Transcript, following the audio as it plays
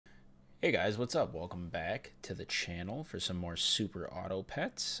Hey guys, what's up? Welcome back to the channel for some more Super Auto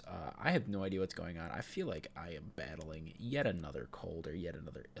Pets. I have no idea what's going on. I feel like I am battling yet another cold or yet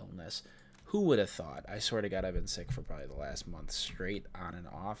another illness. Who would have thought? I swear to God, I've been sick for probably the last month straight, on and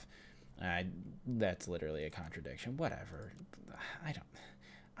off. That's literally a contradiction. Whatever. I don't.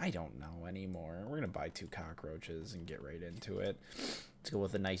 I don't know anymore. We're gonna buy two cockroaches and get right into it. Let's go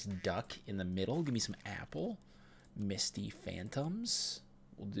with a nice duck in the middle. Give me some apple. Misty Phantoms.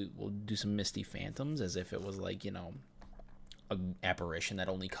 We'll do some Misty Phantoms as if it was like, you know, an apparition that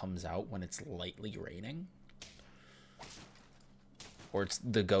only comes out when it's lightly raining. Or it's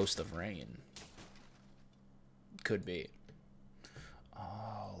the ghost of rain. Could be.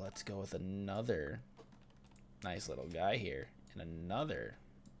 Oh, let's go with another nice little guy here. And another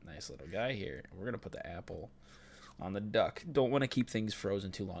nice little guy here. We're going to put the apple on the duck. Don't want to keep things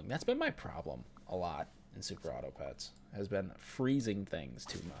frozen too long. That's been my problem a lot in Super Auto Pets. Has been freezing things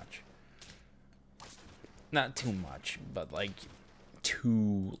too much. Not too much, but like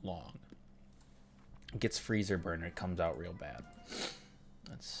too long. It gets freezer burn. It comes out real bad.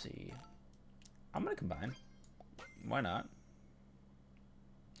 Let's see. I'm going to combine. Why not?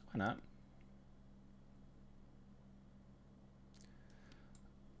 Why not?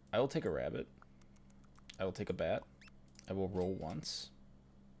 I will take a rabbit. I will take a bat. I will roll once.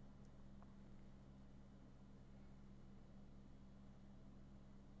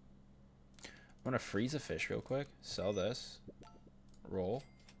 I'm going to freeze a fish real quick. Sell this. Roll.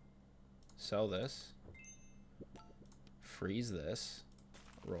 Sell this. Freeze this.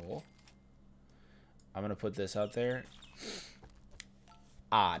 Roll. I'm going to put this out there.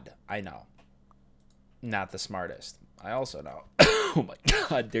 Odd. I know. Not the smartest. I also know. Oh my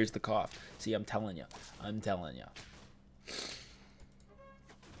God, there's the cough. See, I'm telling you. I'm telling you.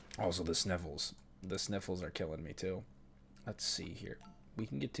 Also, the sniffles. The sniffles are killing me too. Let's see here. We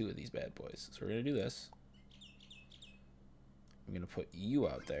can get two of these bad boys. So we're going to do this. I'm going to put you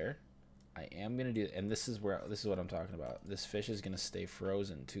out there. I am going to do, and this is what I'm talking about. This fish is going to stay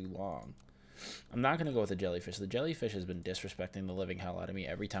frozen too long. I'm not going to go with the jellyfish. The jellyfish has been disrespecting the living hell out of me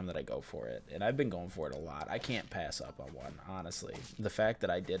every time that I go for it. And I've been going for it a lot. I can't pass up on one, honestly. The fact that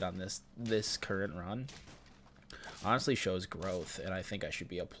I did on this current run honestly shows growth, and I think I should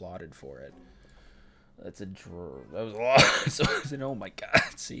be applauded for it. That's a draw. That was a lot. So, oh my God.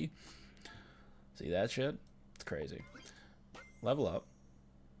 See that shit? It's crazy. Level up.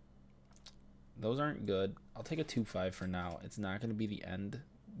 Those aren't good. I'll take a 2-5 for now. It's not going to be the end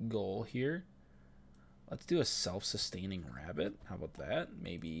goal here. Let's do a self-sustaining rabbit. How about that?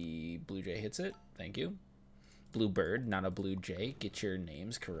 Maybe Blue Jay hits it. Thank you. Blue Bird, not a Blue Jay. Get your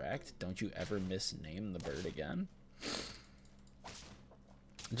names correct. Don't you ever misname the bird again.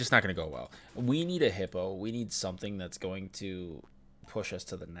 Just not going to go well. We need a hippo. We need something that's going to push us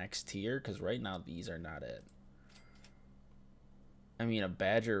to the next tier, because right now these are not it. I mean, a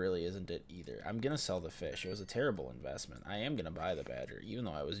badger really isn't it either. I'm going to sell the fish. It was a terrible investment. I am going to buy the badger, even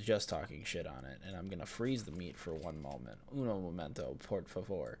though I was just talking shit on it. And I'm going to freeze the meat for one moment. Uno momento, por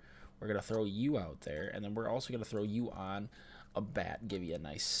favor. We're going to throw you out there, and then we're also going to throw you on a bat. Give you a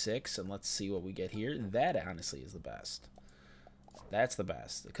nice 6, and let's see what we get here. That, honestly, is the best. That's the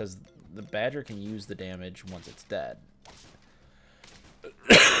best, because the badger can use the damage once it's dead.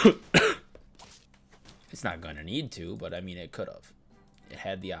 It's not going to need to, but I mean, it could have. It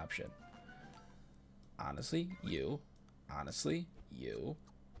had the option. Honestly, you. Honestly, you.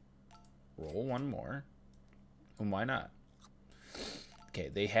 Roll one more. And why not? Okay,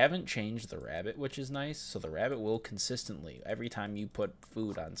 they haven't changed the rabbit, which is nice. So the rabbit will consistently, every time you put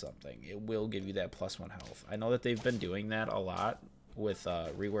food on something, it will give you that +1 health. I know that they've been doing that a lot with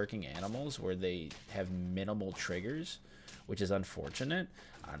reworking animals, where they have minimal triggers, which is unfortunate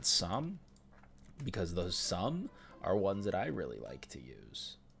on some, because those some are ones that I really like to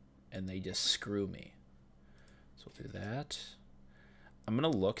use, and they just screw me. So we'll do that. I'm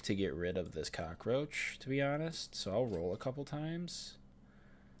going to look to get rid of this cockroach, to be honest, so I'll roll a couple times.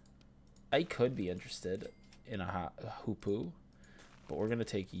 I could be interested in a hoopoe, but we're going to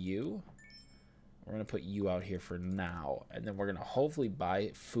take you. We're going to put you out here for now, and then we're going to hopefully buy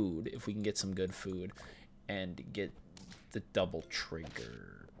food, if we can get some good food, and get the double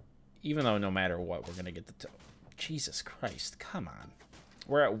trigger. Even though no matter what, we're going to get the... Jesus Christ, come on.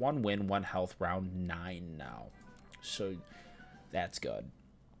 We're at 1 win, 1 health, round 9 now. So that's good.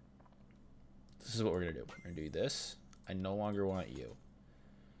 This is what we're going to do. We're going to do this. I no longer want you.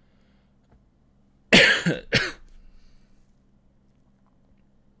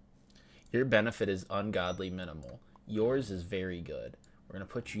 Your benefit is ungodly minimal. Yours is very good. We're going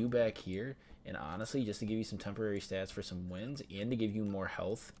to put you back here, And honestly, just to give you some temporary stats for some wins and to give you more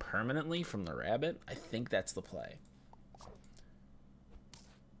health permanently from the rabbit, I think that's the play.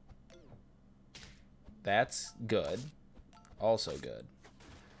 That's good. Also good.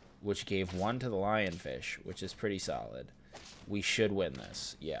 Which gave 1 to the lionfish, which is pretty solid. We should win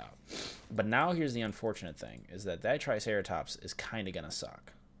this, yeah. But now here's the unfortunate thing, is that Triceratops is kind of going to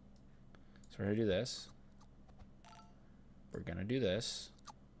suck. So we're going to do this. We're going to do this.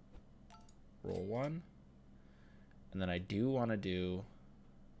 Roll 1. And then I do want to do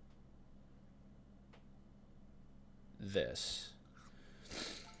this.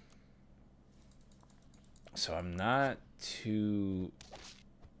 So I'm not too...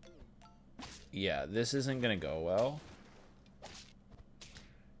 Yeah, this isn't going to go well.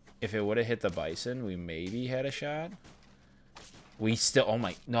 If it would have hit the bison, we maybe had a shot. We still... Oh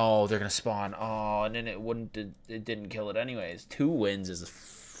my... No, they're going to spawn. Oh, and then it wouldn't... It didn't kill it anyways. 2 wins is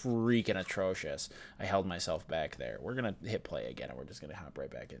freaking atrocious. I held myself back there. We're going to hit play again, and we're just going to hop right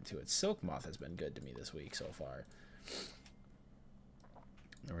back into it. Silk Moth has been good to me this week so far.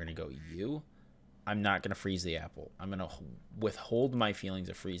 Then we're going to go you. I'm not going to freeze the apple. I'm going to withhold my feelings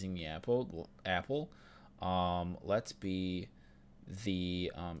of freezing the apple. Let's be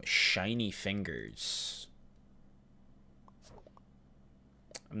the shiny fingers.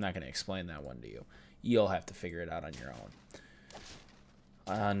 I'm not going to explain that one to you. You'll have to figure it out on your own.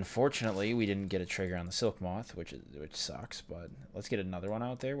 Unfortunately, we didn't get a trigger on the Silk Moth, which sucks, but let's get another one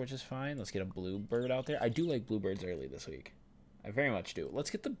out there, which is fine. Let's get a bluebird out there. I do like bluebirds early this week. I very much do. Let's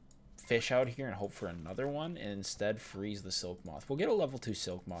get the fish out here and hope for another one and instead freeze the Silk Moth. We'll get a level 2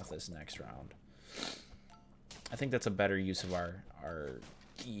 Silk Moth this next round. I think that's a better use of our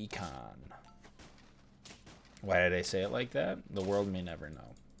econ. Why did I say it like that? The world may never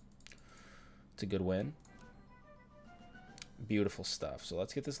know. It's a good win. Beautiful stuff. So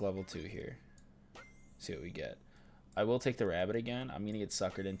let's get this level 2 here. See what we get. I will take the rabbit again. I'm going to get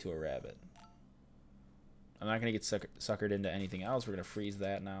suckered into a rabbit. I'm not going to get suckered into anything else. We're going to freeze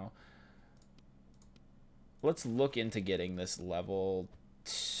that now. Let's look into getting this level...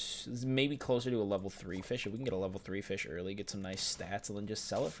 maybe closer to a level 3 fish. If we can get a level 3 fish early, get some nice stats, and then just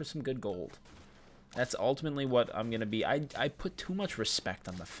sell it for some good gold. That's ultimately what I'm going to be. I put too much respect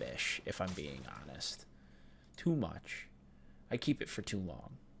on the fish, if I'm being honest. Too much. I keep it for too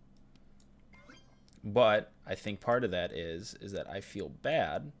long. But I think part of that is that I feel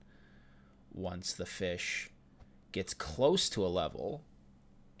bad once the fish gets close to a level,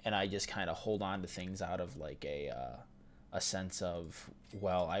 and I just kind of hold on to things out of like a sense of,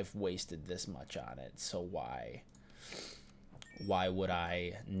 well, I've wasted this much on it, so why would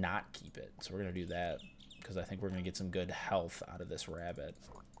I not keep it? So we're going to do that because I think we're going to get some good health out of this rabbit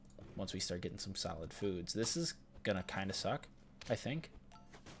once we start getting some solid foods. This is going to kind of suck, I think.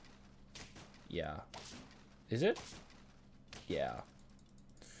 Yeah. Is it? Yeah.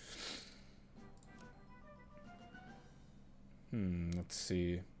 Let's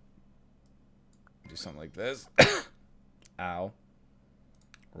see. Do something like this. Ow.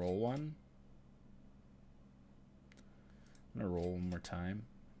 Roll 1. I'm going to roll one more time.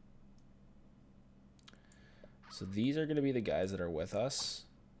 So these are going to be the guys that are with us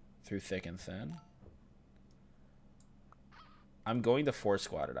through thick and thin. I'm going to 4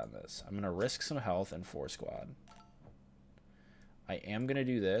 squad it on this. I'm going to risk some health and 4 squad. I am going to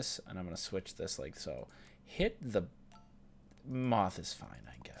do this, and I'm going to switch this like so. Hit the moth is fine,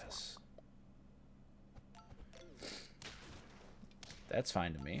 I guess. That's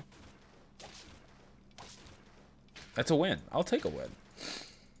fine to me. That's a win. I'll take a win.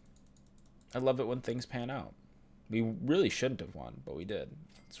 I love it when things pan out. We really shouldn't have won, but we did.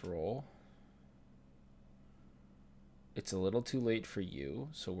 Let's roll. It's a little too late for you,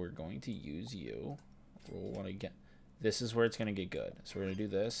 so we're going to use you. Roll 1 again. This is where it's going to get good. So we're going to do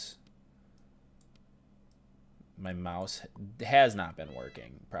this. My mouse has not been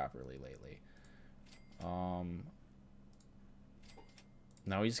working properly lately.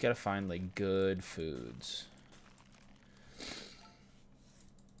 Now we just got to find like good foods.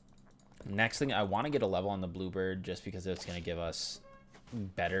 Next thing, I want to get a level on the bluebird just because it's going to give us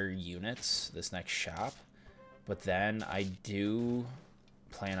better units this next shop. But then I do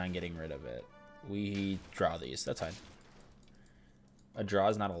plan on getting rid of it. We draw these. That's fine. A draw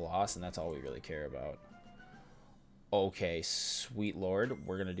is not a loss, and that's all we really care about. Okay, sweet lord.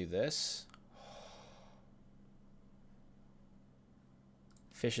 We're going to do this.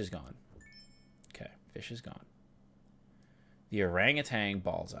 Fish is gone. Okay, fish is gone. The orangutan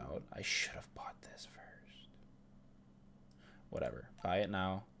balls out. I should have bought this first. Whatever. Buy it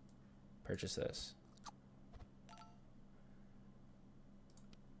now. Purchase this.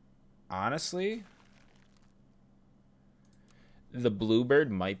 Honestly, the bluebird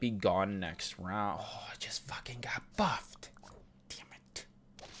might be gone next round. Oh, I just fucking got buffed. Damn it.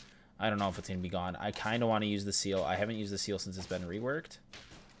 I don't know if it's going to be gone. I kind of want to use the seal. I haven't used the seal since it's been reworked.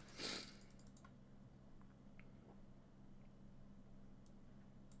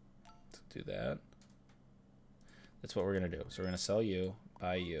 Let's do that. That's what we're going to do. So we're going to sell you,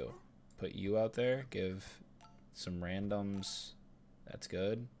 buy you, put you out there, give some randoms. That's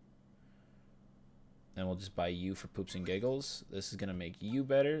good. Then we'll just buy you for poops and giggles. This is going to make you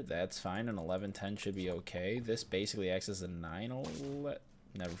better. That's fine. An 11-10 should be okay. This basically acts as a 9.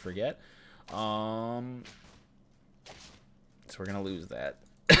 Never forget. So we're going to lose that.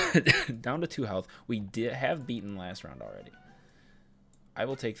 Down to 2 health. We did have beaten last round already. I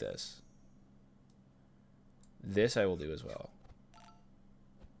will take this. This I will do as well.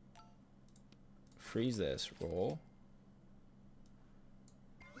 Freeze this. Roll.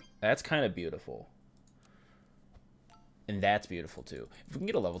 That's kind of beautiful. And that's beautiful too. If we can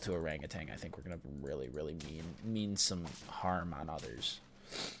get a level 2 orangutan, I think we're going to really, really mean some harm on others.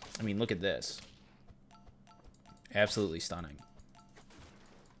 I mean, look at this. Absolutely stunning.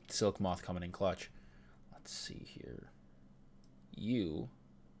 Silk moth coming in clutch. Let's see here. You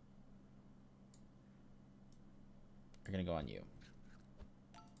are going to go on you.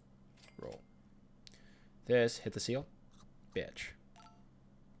 Roll. This, hit the seal. Bitch.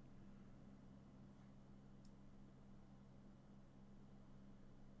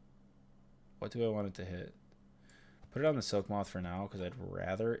 What do I want it to hit? Put it on the silk moth for now because I'd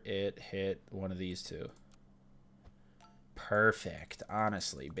rather it hit one of these two. Perfect.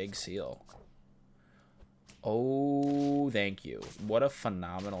 Honestly, big seal. Oh, thank you. What a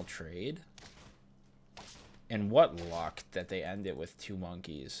phenomenal trade. And what luck that they end it with 2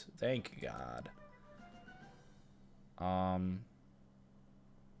 monkeys. Thank God. So I'm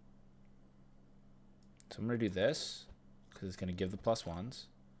going to do this because it's going to give the +1s.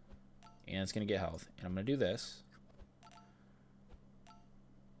 And it's going to get health. And I'm going to do this.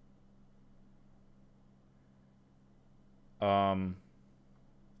 I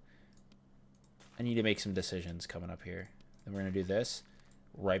need to make some decisions coming up here. Then we're going to do this.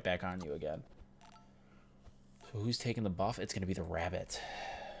 Right back on you again. So who's taking the buff? It's going to be the rabbit.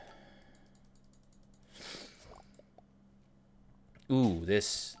 Ooh,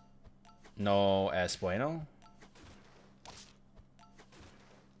 this... No es bueno.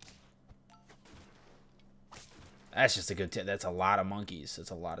 That's just a good tip. That's a lot of monkeys. That's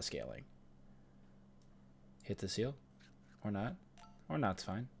a lot of scaling. Hit the seal. Or not. Or not's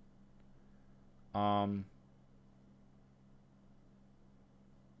fine. I'm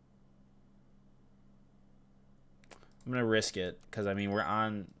going to risk it. Because, I mean, we're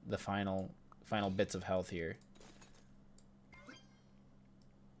on the final bits of health here.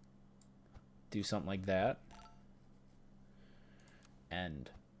 Do something like that. End.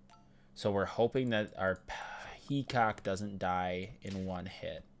 So we're hoping that our peacock doesn't die in 1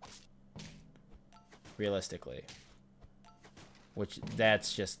 hit. Realistically. Which,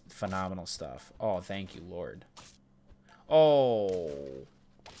 that's just phenomenal stuff. Oh, thank you, Lord. Oh.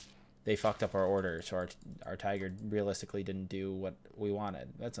 They fucked up our order, so our tiger realistically didn't do what we wanted.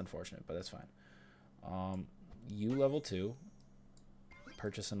 That's unfortunate, but that's fine. You level 2.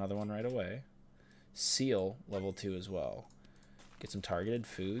 Purchase another one right away. Seal level 2 as well. Get some targeted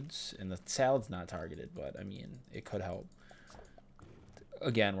foods. And the salad's not targeted, but, I mean, it could help.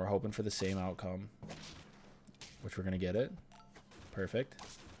 Again, we're hoping for the same outcome. Which we're going to get it. Perfect.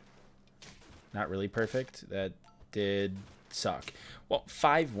 Not really perfect. That did suck. Well,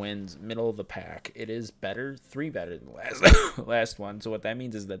 5 wins, middle of the pack. It is better, 3 better than the last one. So what that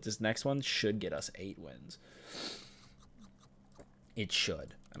means is that this next one should get us 8 wins. It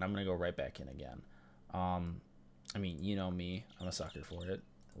should. And I'm going to go right back in again. I mean, you know me. I'm a sucker for it.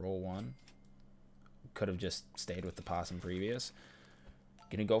 Roll 1. Could have just stayed with the possum previous.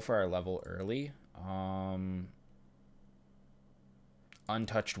 Gonna go for our level early.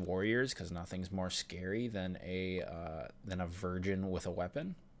 Untouched warriors, because nothing's more scary than a virgin with a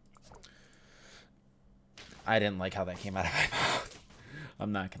weapon. I didn't like how that came out of my mouth.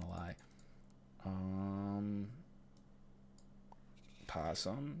 I'm not gonna lie.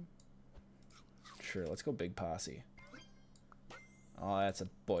 Possum. Sure, let's go big posse. Oh, that's a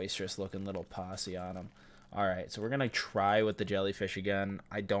boisterous looking little posse on him. Alright, so we're gonna try with the jellyfish again.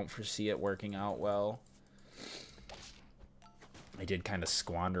 I don't foresee it working out well. I did kind of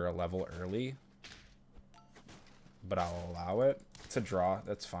squander a level early, but I'll allow it. It's a draw.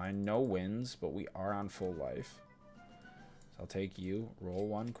 That's fine. No wins, but we are on full life. So I'll take you. Roll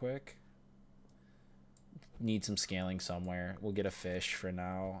 1 quick. need some scaling somewhere. We'll get a fish for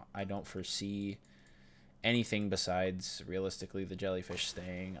now. I don't foresee anything besides, realistically, the jellyfish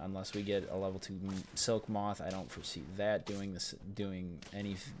staying. Unless we get a level 2 silk moth, I don't foresee that doing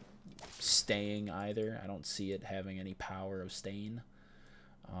any staying either. I don't see it having any power of staying.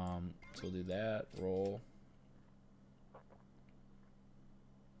 So we'll do that. Roll.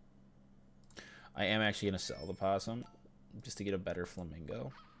 I am actually going to sell the possum just to get a better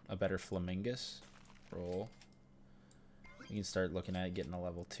flamingo. A better flamingus. Roll. We can start looking at getting a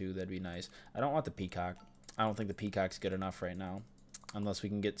level 2. That'd be nice. I don't want the peacock. I don't think the peacock's good enough right now. Unless we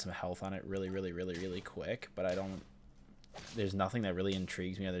can get some health on it really, really, really, really quick. But I don't... There's nothing that really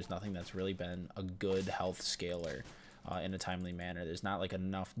intrigues me. There's nothing that's really been a good health scaler in a timely manner. There's not like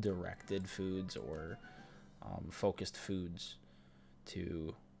enough directed foods or focused foods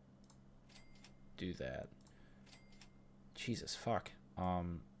to do that. Jesus, fuck. I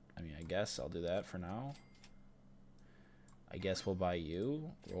mean, I guess I'll do that for now. I guess we'll buy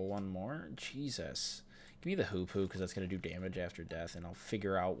you. Roll one more. Jesus. Give me the hoo-poo, because that's going to do damage after death, and I'll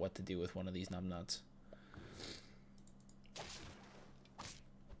figure out what to do with one of these numbnuts.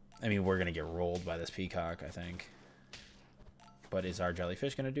 I mean, we're going to get rolled by this peacock, I think. But is our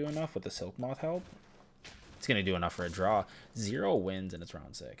jellyfish going to do enough with the silk moth help? It's going to do enough for a draw. 0 wins, and it's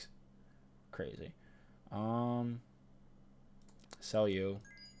round 6. Crazy. Sell you.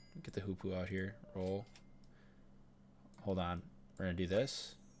 Get the hoo-poo out here. Roll. Hold on. We're going to do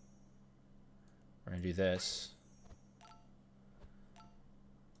this. We're going to do this.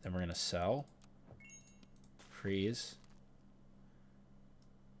 Then we're going to sell. Freeze.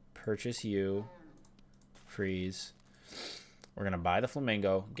 Purchase you. Freeze. We're going to buy the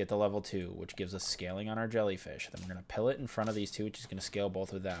flamingo, get the level 2, which gives us scaling on our jellyfish. Then we're going to pill it in front of these two, which is going to scale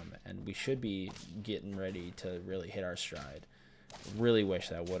both of them. And we should be getting ready to really hit our stride. Really wish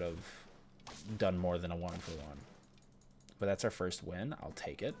that would have done more than a 1-for-1. But that's our first win. I'll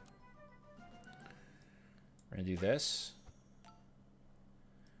take it. We're going to do this.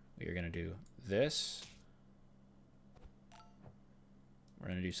 We are going to do this. We're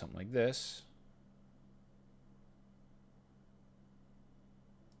going to do something like this.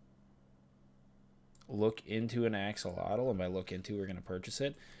 Look into an axolotl, and by look into, we're going to purchase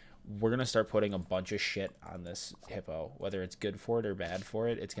it. We're going to start putting a bunch of shit on this hippo. Whether it's good for it or bad for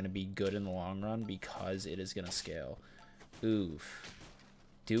it, it's going to be good in the long run because it is going to scale. Oof.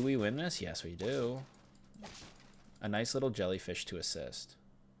 Do we win this? Yes, we do. A nice little jellyfish to assist.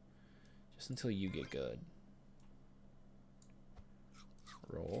 Just until you get good.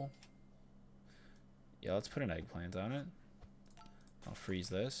 Roll. Yeah, let's put an eggplant on it. I'll freeze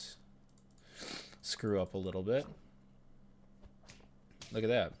this. Screw up a little bit. Look at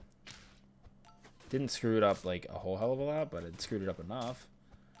that. Didn't screw it up like a whole hell of a lot, but it screwed it up enough.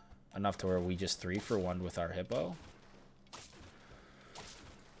 Enough to where we just 3-for-1 with our hippo.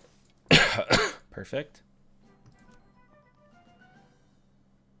 Perfect.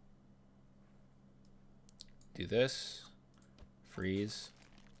 Do this. Freeze.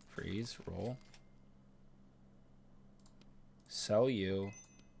 Freeze. Roll. Sell you.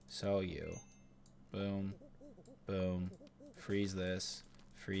 Sell you. Boom. Boom. Freeze this.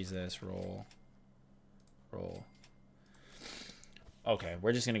 Freeze this. Roll. Roll. Okay,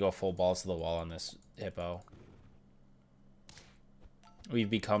 we're just going to go full balls to the wall on this hippo. We've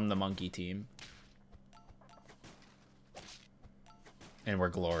become the monkey team. And we're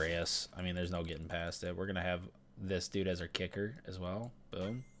glorious. I mean, there's no getting past it. We're going to have this dude as our kicker as well.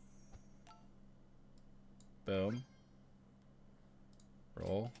 Boom. Boom.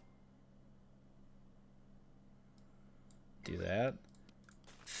 Roll. Do that.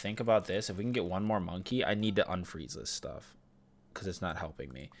 Think about this. If we can get one more monkey, I need to unfreeze this stuff because it's not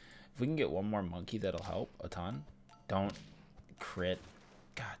helping me. If we can get one more monkey, that'll help a ton. Don't crit.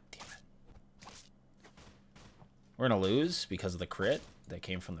 God damn it. We're going to lose because of the crit that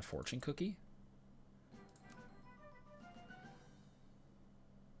came from the fortune cookie.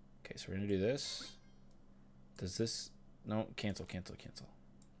 Okay, so we're going to do this. Does this... No, cancel, cancel, cancel.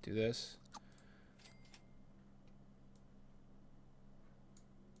 Do this.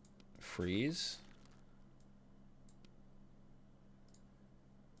 Freeze.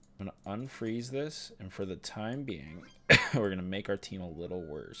 I'm going to unfreeze this, and for the time being, we're going to make our team a little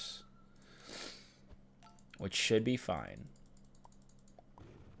worse. Which should be fine.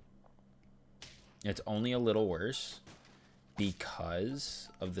 It's only a little worse because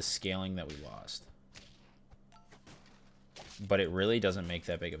of the scaling that we lost. But it really doesn't make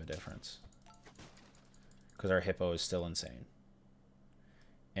that big of a difference. Because our hippo is still insane.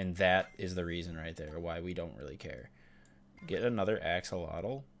 And that is the reason right there why we don't really care. Get another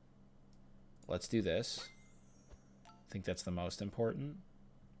axolotl. Let's do this. I think that's the most important.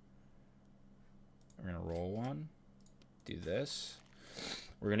 We're going to roll one. Do this.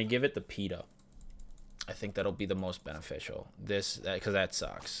 We're going to give it the PETA. I think that'll be the most beneficial. Because that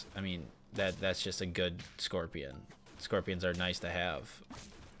sucks. I mean, that's just a good scorpion. Scorpions are nice to have.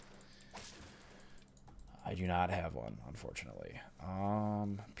 I do not have one, unfortunately.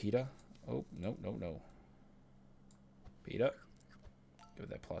 PETA. Oh, no. PETA. Give it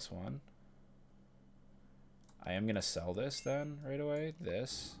that +1. I am going to sell this then right away.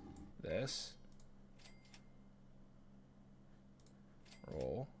 This.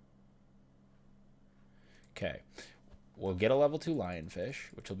 Roll. Okay. We'll get a level 2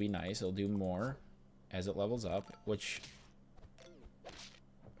 lionfish, which will be nice. It'll do more as it levels up, which...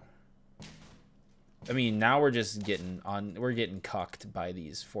 I mean, now we're just getting we're getting cucked by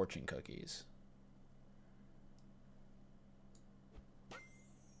these fortune cookies.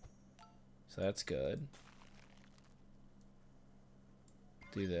 So that's good.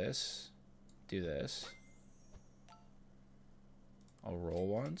 Do this. Do this. I'll roll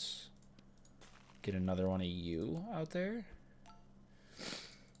once. Get another one of you out there.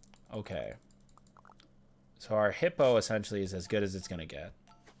 Okay. So our hippo essentially is as good as it's going to get.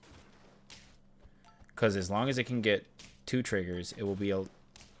 Because as long as it can get 2 triggers, it will be a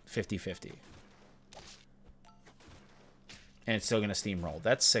 50-50. And it's still going to steamroll.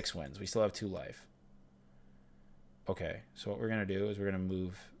 That's 6 wins. We still have 2 life. Okay, so what we're going to do is we're going to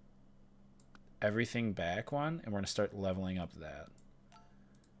move everything back 1, and we're going to start leveling up that.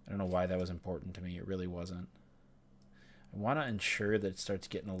 I don't know why that was important to me. It really wasn't. I want to ensure that it starts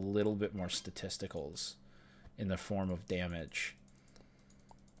getting a little bit more statisticals in the form of damage.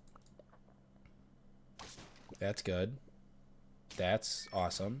 That's good. That's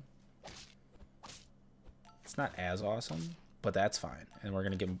awesome. It's not as awesome, but that's fine. And we're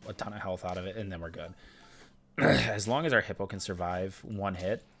going to get a ton of health out of it, and then we're good. As long as our hippo can survive 1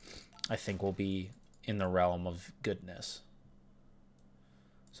 hit, I think we'll be in the realm of goodness.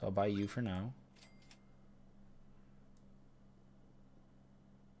 So I'll buy you for now.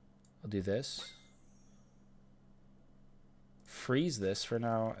 I'll do this. Freeze this for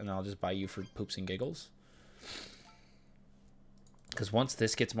now, and I'll just buy you for poops and giggles. Because once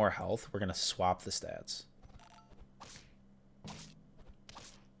this gets more health, we're going to swap the stats.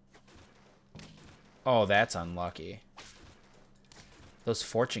 Oh, that's unlucky. Those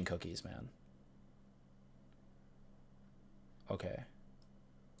fortune cookies, man. Okay.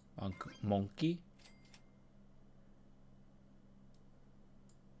 Monkey.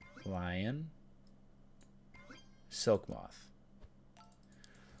 Lion. Silk moth.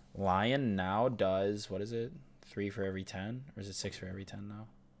 Lion now does, what is it? 3 for every 10? Or is it 6 for every 10 now?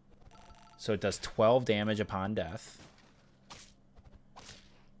 So it does 12 damage upon death.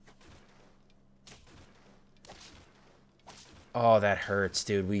 Oh, that hurts,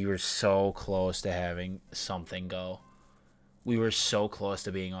 dude. We were so close to having something go. We were so close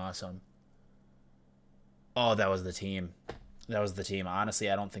to being awesome. Oh, that was the team. That was the team. Honestly,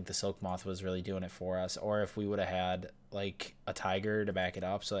 I don't think the Silk Moth was really doing it for us. Or if we would have had, like, a tiger to back it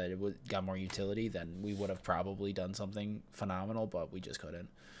up so that it got more utility, then we would have probably done something phenomenal, but we just couldn't.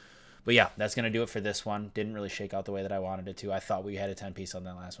 But yeah, that's going to do it for this one. Didn't really shake out the way that I wanted it to. I thought we had a 10-piece on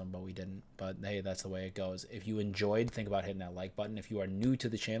that last one, but we didn't. But hey, that's the way it goes. If you enjoyed, think about hitting that like button. If you are new to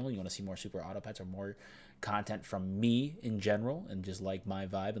the channel, you want to see more Super Auto Pets or more content from me in general and just like my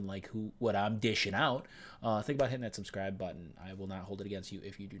vibe and like what I'm dishing out, think about hitting that subscribe button. I will not hold it against you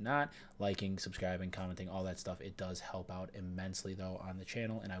if you do not. Liking, subscribing, commenting, all that stuff. It does help out immensely, though, on the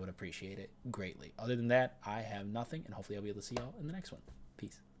channel, and I would appreciate it greatly. Other than that, I have nothing, and hopefully I'll be able to see y'all in the next one.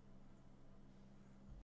 Peace.